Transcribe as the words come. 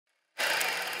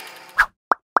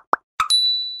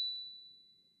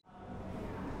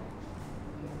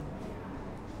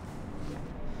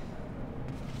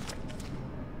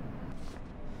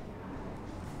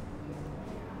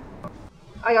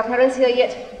Are your parents here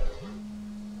yet?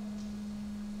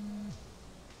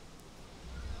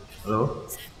 Hello?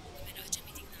 Sir, I'm in an urgent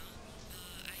meeting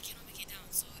now. I cannot make it down,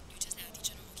 so you just let the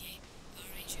teacher know, okay? I'll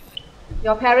arrange you.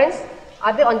 Your parents?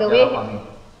 Are they on the way? Coming.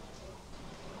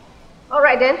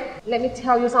 Alright then, let me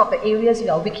tell you some of the areas you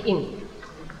are weak in.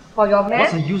 For your What's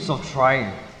math, the use of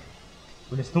trying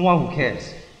when there's no one who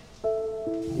cares?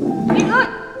 be good!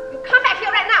 You come back here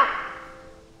right now!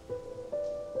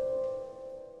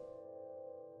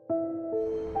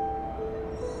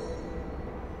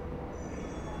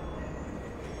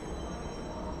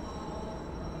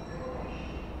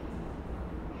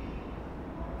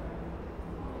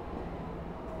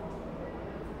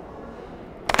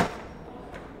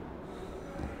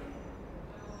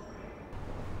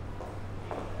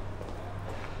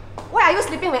 Why are you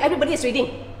sleeping when everybody is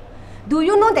reading? Do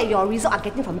you know that your results are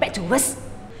getting from bad to worse?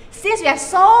 Since you have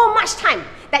so much time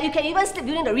that you can even sleep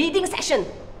during the reading session.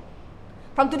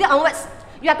 From today onwards,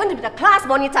 you are going to be the class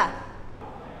monitor.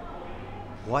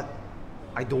 What?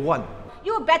 I don't want.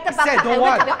 You better buck up and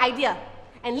wake up your idea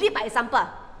and lead by example.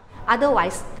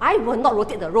 Otherwise, I will not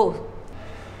rotate the role.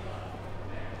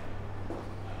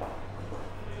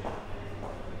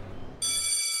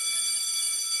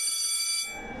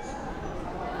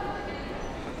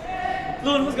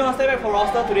 Loon, who's gonna stay back for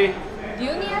roster today? Do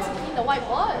you need us to clean the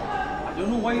whiteboard? I don't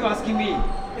know why you're asking me.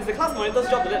 It's the class monitor's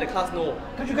job to let the class know.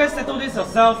 Can't you guys settle this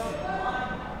yourself?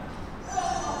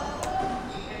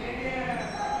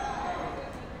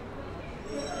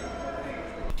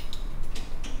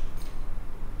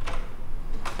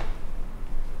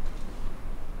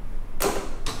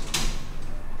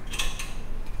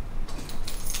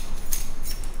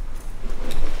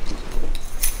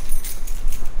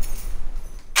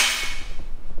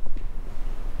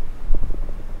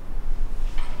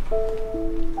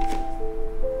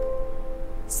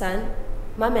 Son,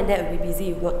 Mum and Dad will be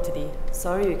busy with work today.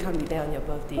 Sorry we can't be there on your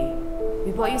birthday.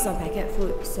 We bought you some packet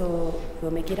food, so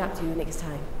we'll make it up to you next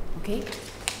time, okay?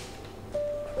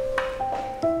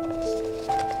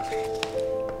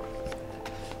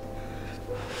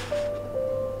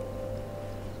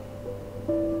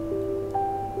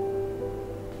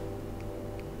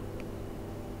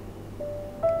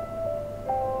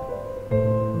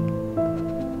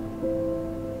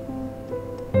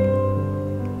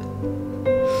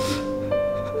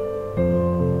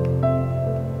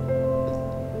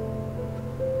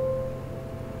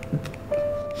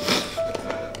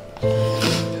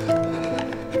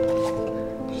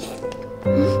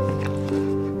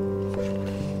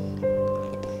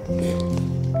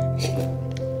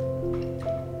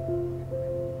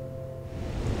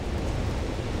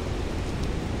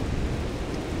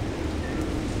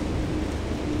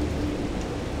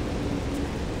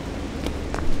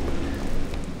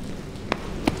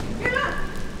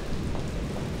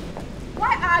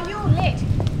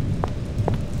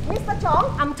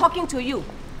 I'm talking to you.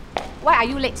 Why are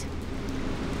you late?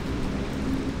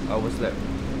 I was late.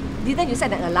 Didn't you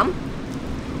set an alarm?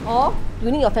 Or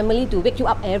you need your family to wake you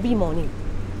up every morning?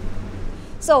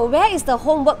 So where is the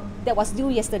homework that was due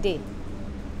yesterday?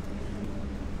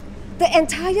 The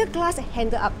entire class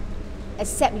handed up,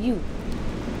 except you.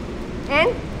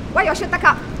 And why your shirt tuck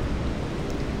up?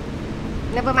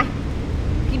 Never mind.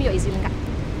 Give me your EasyLink card.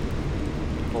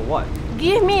 For what?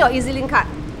 Give me your EasyLink card.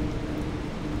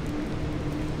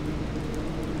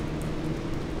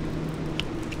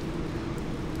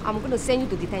 I'm going to send you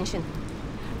to detention.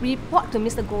 Report to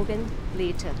Mr. Govind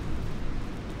later.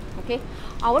 Okay?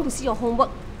 I want to see your homework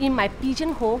in my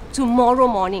pigeonhole tomorrow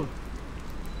morning.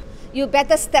 You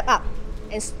better step up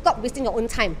and stop wasting your own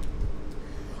time.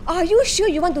 Are you sure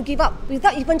you want to give up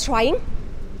without even trying?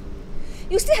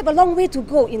 You still have a long way to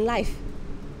go in life.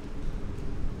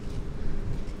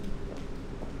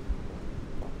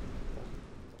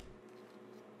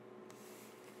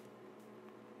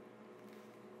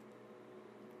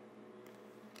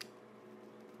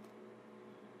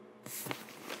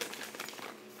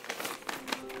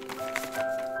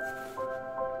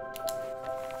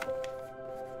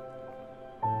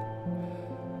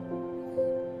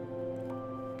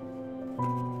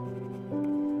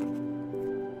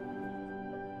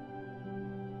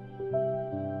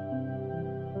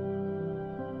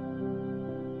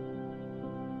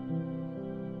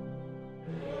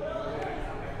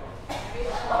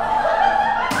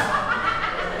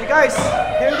 Guys,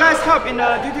 can you guys help in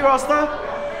the duty roster?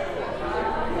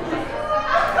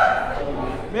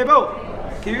 Mabel,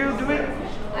 can you do it?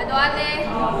 I don't want it.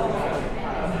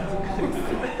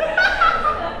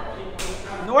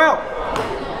 Noel!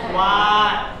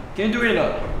 What? Can you do it?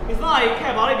 It's not like you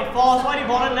cared about it before, so why do you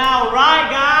bother now, right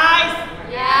guys?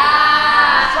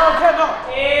 Yeah! So cannot.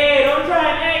 Hey, don't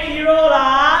try and act hero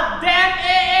lah. Damn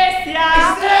AA sia.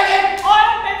 Is that it? Oh,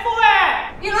 I'm painful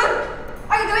Yulun,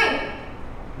 what are you doing?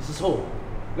 Mrs. Ho,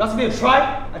 you asked me to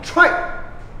try? I tried.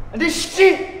 And this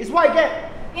shit is what I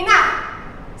get. Enough!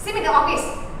 See me in the office.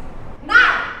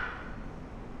 Now!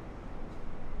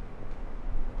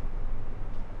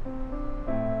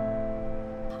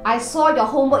 I saw your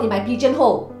homework in my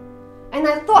pigeonhole, and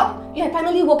I thought you had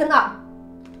finally woken up.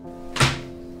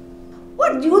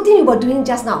 What do you think you were doing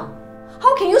just now?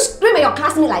 How can you scream at your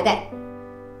classmate like that?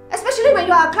 Especially when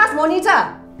you are a class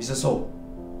monitor. Mrs. Ho,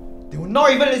 they were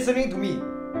not even listening to me.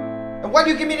 And why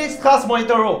do you give me this class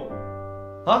monitor role?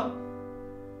 Huh?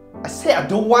 I said I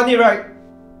don't want it, right?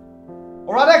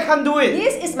 Or rather, I can't do it.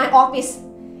 This is my office.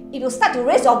 If you start to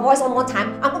raise your voice one more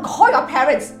time, I'm going to call your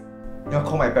parents. You wanna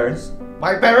call my parents?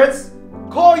 My parents?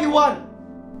 Call you want.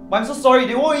 But I'm so sorry,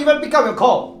 they won't even pick up your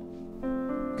call.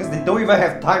 Because they don't even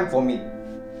have time for me.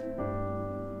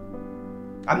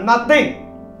 I'm nothing.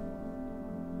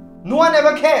 No one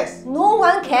ever cares. No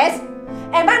one cares?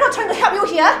 Am I not trying to help you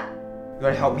here? You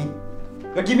wanna help me? You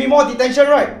wanna give me more detention,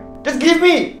 right? Just give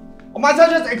me! Or might as well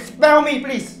just expel me,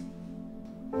 please.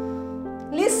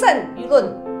 Listen,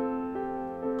 Yulun.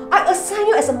 I assign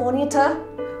you as a monitor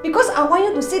because I want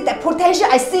you to see that potential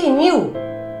I see in you.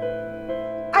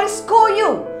 I scold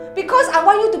you because I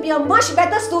want you to be a much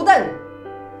better student.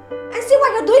 And see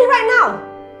what you're doing right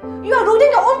now. You are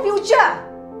ruining your own future.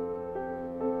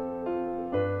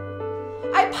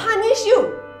 I punish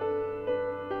you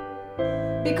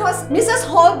because Mrs.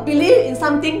 Ho believes in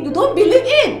something you don't believe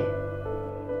in.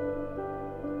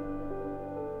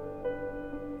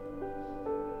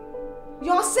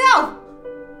 Yourself.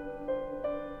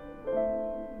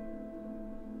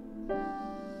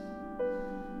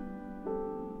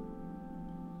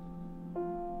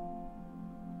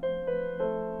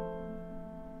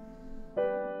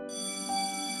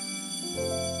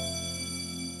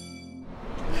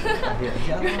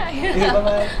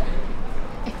 Bye-bye.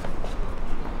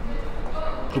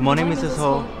 Good morning, Mrs.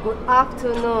 Ho. Good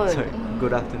afternoon. Sorry,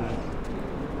 good afternoon.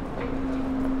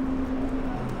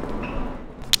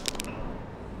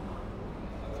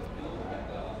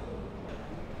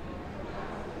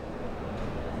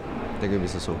 Thank you,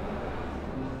 Mrs. Ho.